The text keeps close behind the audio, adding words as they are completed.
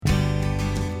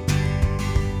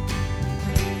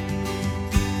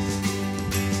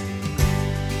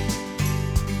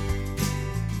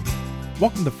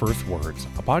Welcome to First Words,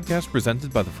 a podcast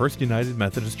presented by the First United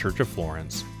Methodist Church of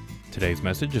Florence. Today's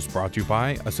message is brought to you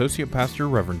by Associate Pastor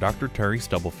Reverend Dr. Terry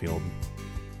Stubblefield.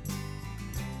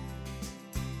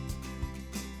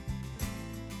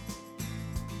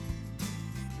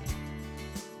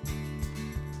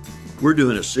 We're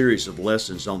doing a series of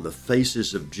lessons on the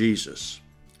faces of Jesus,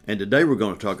 and today we're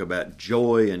going to talk about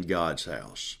joy in God's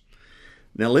house.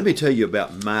 Now let me tell you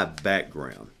about my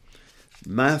background.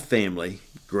 My family,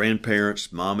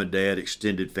 grandparents, mom and dad,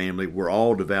 extended family, were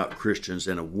all devout Christians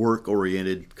in a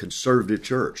work-oriented conservative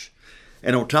church.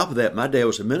 And on top of that, my dad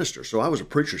was a minister, so I was a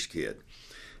preacher's kid.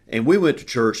 And we went to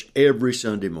church every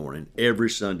Sunday morning, every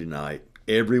Sunday night,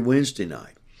 every Wednesday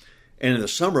night. And in the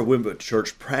summer, we went to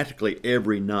church practically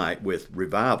every night with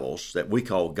revivals that we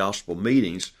call gospel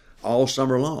meetings all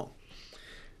summer long.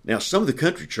 Now, some of the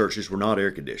country churches were not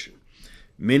air-conditioned.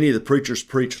 Many of the preachers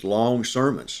preached long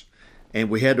sermons, and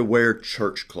we had to wear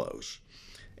church clothes.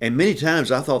 And many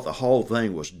times I thought the whole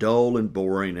thing was dull and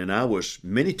boring, and I was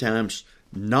many times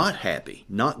not happy,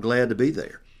 not glad to be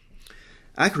there.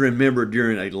 I can remember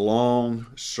during a long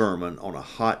sermon on a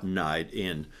hot night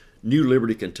in New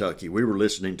Liberty, Kentucky, we were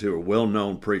listening to a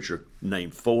well-known preacher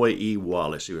named Foy E.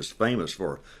 Wallace. He was famous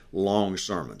for long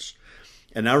sermons.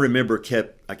 And I remember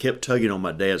I kept tugging on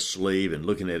my dad's sleeve and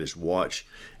looking at his watch,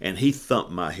 and he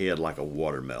thumped my head like a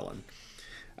watermelon.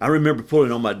 I remember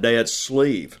pulling on my dad's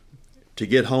sleeve to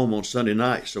get home on Sunday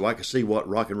night so I could see what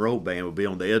rock and roll band would be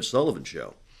on the Ed Sullivan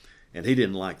Show, and he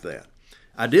didn't like that.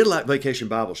 I did like Vacation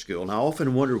Bible School, and I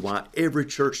often wondered why every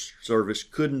church service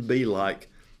couldn't be like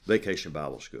Vacation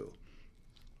Bible School.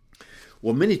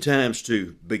 Well, many times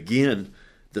to begin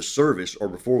the service or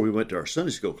before we went to our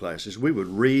Sunday school classes, we would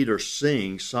read or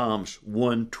sing Psalms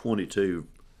 122.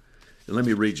 And let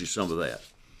me read you some of that.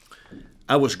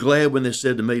 I was glad when they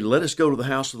said to me, "Let us go to the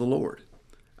house of the Lord.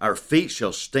 Our feet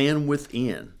shall stand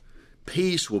within.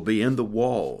 Peace will be in the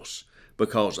walls,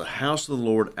 because the house of the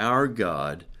Lord our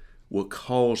God will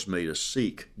cause me to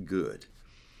seek good."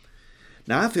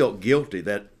 Now, I felt guilty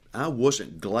that I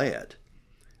wasn't glad.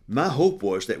 My hope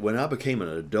was that when I became an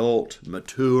adult,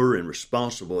 mature, and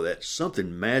responsible, that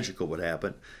something magical would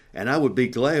happen, and I would be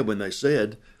glad when they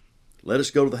said, "Let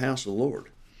us go to the house of the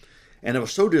Lord." And I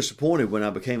was so disappointed when I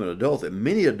became an adult that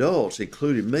many adults,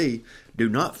 including me, do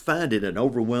not find it an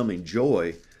overwhelming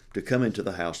joy to come into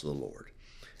the house of the Lord.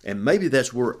 And maybe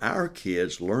that's where our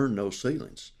kids learn those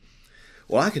feelings.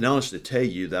 Well, I can honestly tell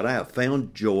you that I have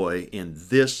found joy in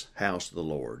this house of the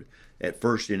Lord at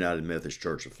First United Methodist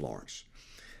Church of Florence.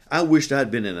 I wished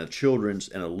I'd been in a children's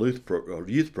and a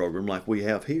youth program like we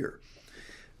have here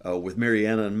with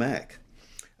Mariana and Mac.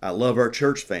 I love our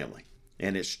church family,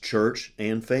 and it's church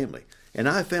and family, and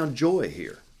I found joy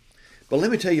here. But let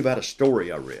me tell you about a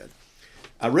story I read.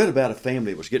 I read about a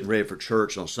family that was getting ready for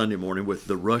church on Sunday morning with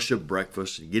the rush of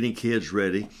breakfast and getting kids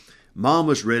ready. Mom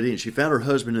was ready, and she found her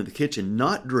husband in the kitchen,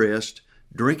 not dressed,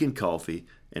 drinking coffee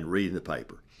and reading the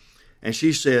paper. And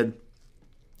she said,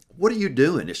 "What are you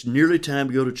doing? It's nearly time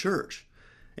to go to church."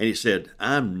 And he said,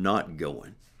 "I'm not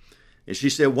going." And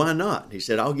she said, "Why not?" He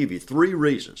said, "I'll give you 3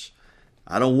 reasons.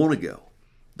 I don't want to go.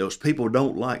 Those people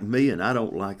don't like me and I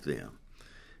don't like them."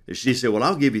 And she said, "Well,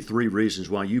 I'll give you 3 reasons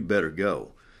why you better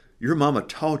go. Your mama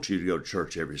taught you to go to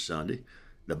church every Sunday.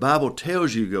 The Bible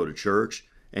tells you to go to church,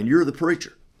 and you're the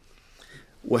preacher."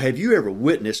 Well, have you ever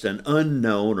witnessed an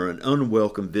unknown or an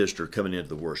unwelcome visitor coming into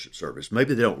the worship service?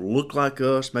 Maybe they don't look like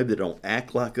us. Maybe they don't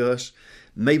act like us.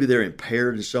 Maybe they're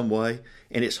impaired in some way,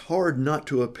 and it's hard not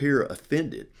to appear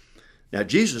offended. Now,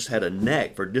 Jesus had a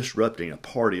knack for disrupting a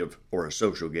party or a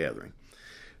social gathering.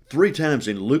 3 times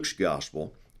in Luke's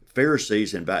gospel,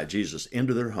 Pharisees invite Jesus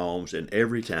into their homes, and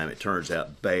every time it turns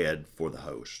out bad for the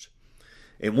host.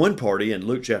 In one party in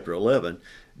Luke chapter 11,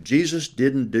 Jesus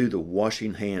didn't do the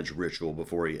washing hands ritual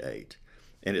before he ate,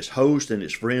 and his host and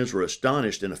his friends were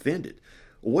astonished and offended.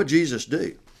 Well, what did Jesus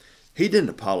do? He didn't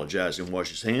apologize and wash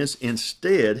his hands.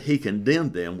 Instead, he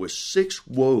condemned them with 6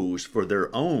 woes for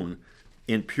their own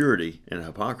impurity and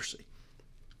hypocrisy.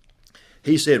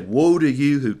 He said, "Woe to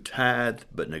you who tithe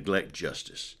but neglect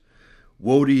justice.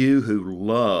 Woe to you who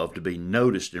love to be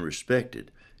noticed and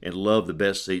respected and love the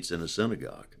best seats in the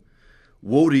synagogue.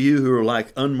 Woe to you who are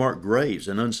like unmarked graves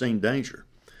in unseen danger.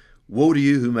 Woe to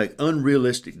you who make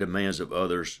unrealistic demands of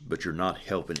others, but you're not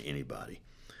helping anybody.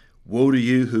 Woe to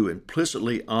you who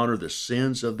implicitly honor the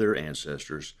sins of their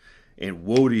ancestors, and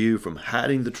woe to you from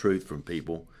hiding the truth from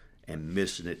people and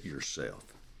missing it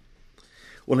yourself."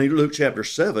 Well, in Luke chapter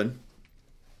 7,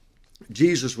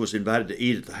 Jesus was invited to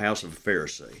eat at the house of a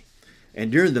Pharisee.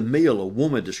 And during the meal, a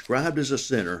woman described as a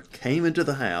sinner came into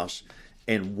the house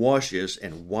and washes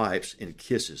and wipes and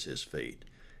kisses his feet.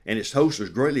 and his host was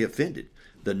greatly offended.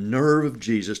 The nerve of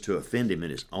Jesus to offend him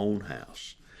in his own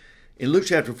house. In Luke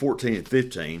chapter 14 and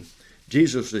 15,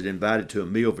 Jesus was invited to a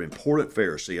meal of an important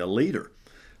Pharisee, a leader.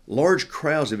 Large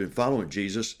crowds had been following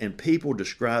Jesus, and people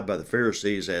described by the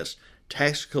Pharisees as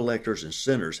tax collectors and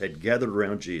sinners had gathered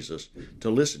around Jesus to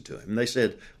listen to him. And they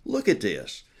said, "Look at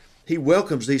this. He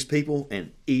welcomes these people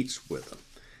and eats with them."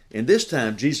 And this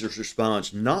time, Jesus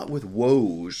responds not with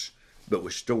woes, but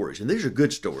with stories. And these are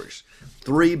good stories.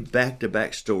 3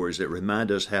 back-to-back stories that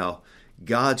remind us how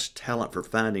God's talent for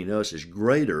finding us is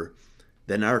greater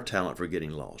than our talent for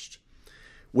getting lost.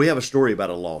 We have a story about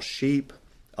a lost sheep,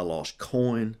 a lost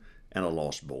coin, and a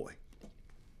lost boy.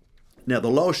 Now, the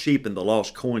lost sheep and the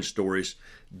lost coin stories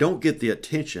don't get the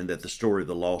attention that the story of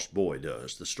the lost boy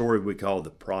does, the story we call the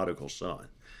prodigal son.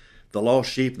 The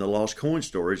lost sheep and the lost coin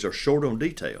stories are short on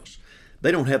details.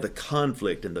 They don't have the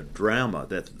conflict and the drama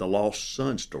that the lost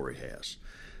son story has.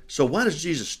 So why does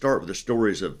Jesus start with the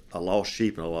stories of a lost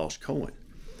sheep and a lost coin?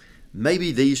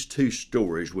 Maybe these 2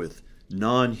 stories with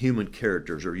non-human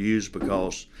characters are used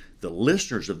because the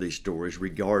listeners of these stories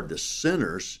regard the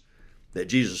sinners that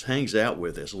Jesus hangs out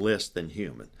with as less than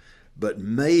human. But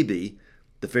maybe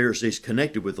the Pharisees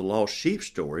connected with the lost sheep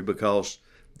story because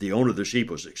the owner of the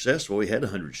sheep was successful. He had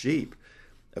 100 sheep.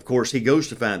 Of course, he goes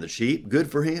to find the sheep.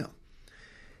 Good for him.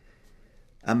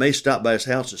 I may stop by his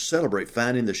house to celebrate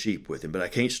finding the sheep with him, but I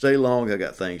can't stay long. I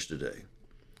got things to do.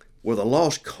 Well, the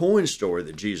lost coin story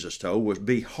that Jesus told would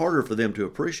be harder for them to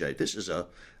appreciate. This is a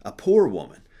poor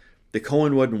woman. The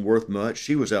coin wasn't worth much.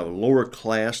 She was of a lower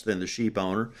class than the sheep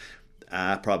owner.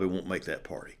 I probably won't make that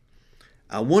party.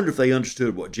 I wonder if they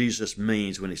understood what Jesus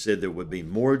means when he said there would be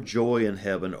more joy in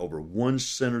heaven over one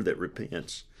sinner that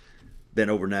repents than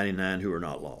over 99 who are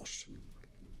not lost.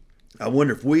 I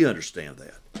wonder if we understand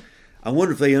that. I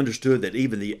wonder if they understood that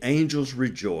even the angels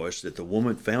rejoice that the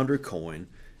woman found her coin,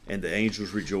 and the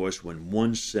angels rejoice when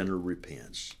one sinner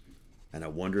repents. And I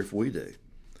wonder if we do.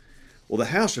 Well, the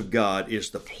house of God is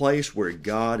the place where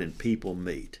God and people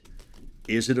meet.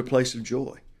 Is it a place of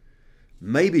joy?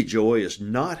 Maybe joy is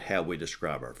not how we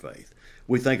describe our faith.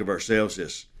 We think of ourselves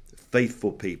as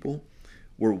faithful people.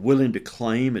 We're willing to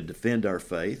claim and defend our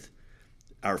faith.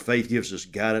 Our faith gives us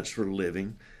guidance for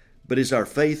living. But is our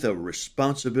faith a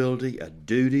responsibility, a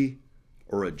duty,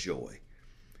 or a joy?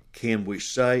 Can we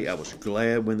say, I was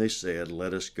glad when they said,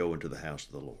 let us go into the house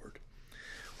of the Lord?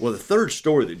 Well, the third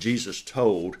story that Jesus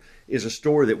told is a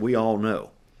story that we all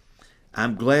know.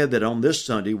 I'm glad that on this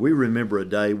Sunday we remember a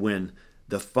day when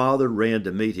the father ran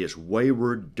to meet his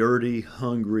wayward, dirty,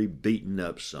 hungry, beaten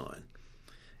up son.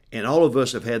 And all of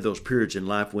us have had those periods in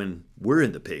life when we're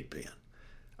in the pig pen.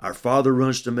 Our father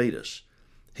runs to meet us.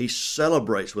 He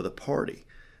celebrates with a party.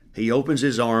 He opens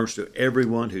his arms to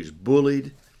everyone who's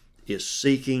bullied, is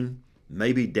seeking,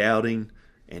 maybe doubting,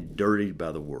 and dirtied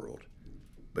by the world.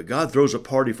 But God throws a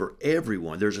party for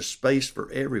everyone. There's a space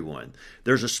for everyone.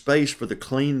 There's a space for the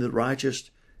clean, the righteous,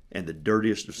 and the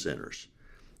dirtiest of sinners,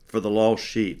 for the lost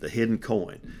sheep, the hidden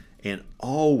coin. And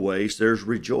always there's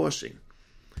rejoicing.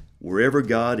 Wherever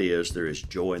God is, there is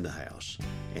joy in the house.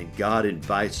 And God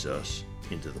invites us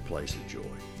into the place of joy.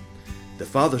 The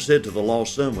father said to the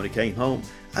lost son when he came home,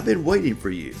 I've been waiting for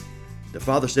you. The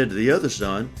father said to the other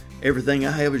son, everything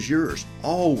I have is yours.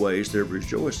 Always they're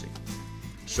rejoicing.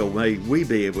 So may we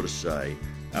be able to say,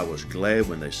 I was glad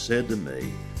when they said to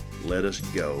me, let us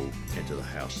go into the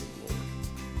house of the Lord.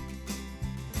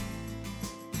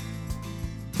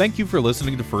 Thank you for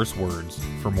listening to First Words.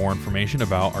 For more information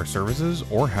about our services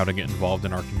or how to get involved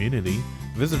in our community,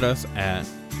 visit us at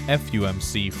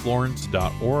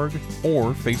fumcflorence.org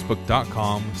or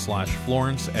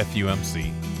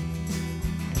facebook.com/FlorenceFUMC.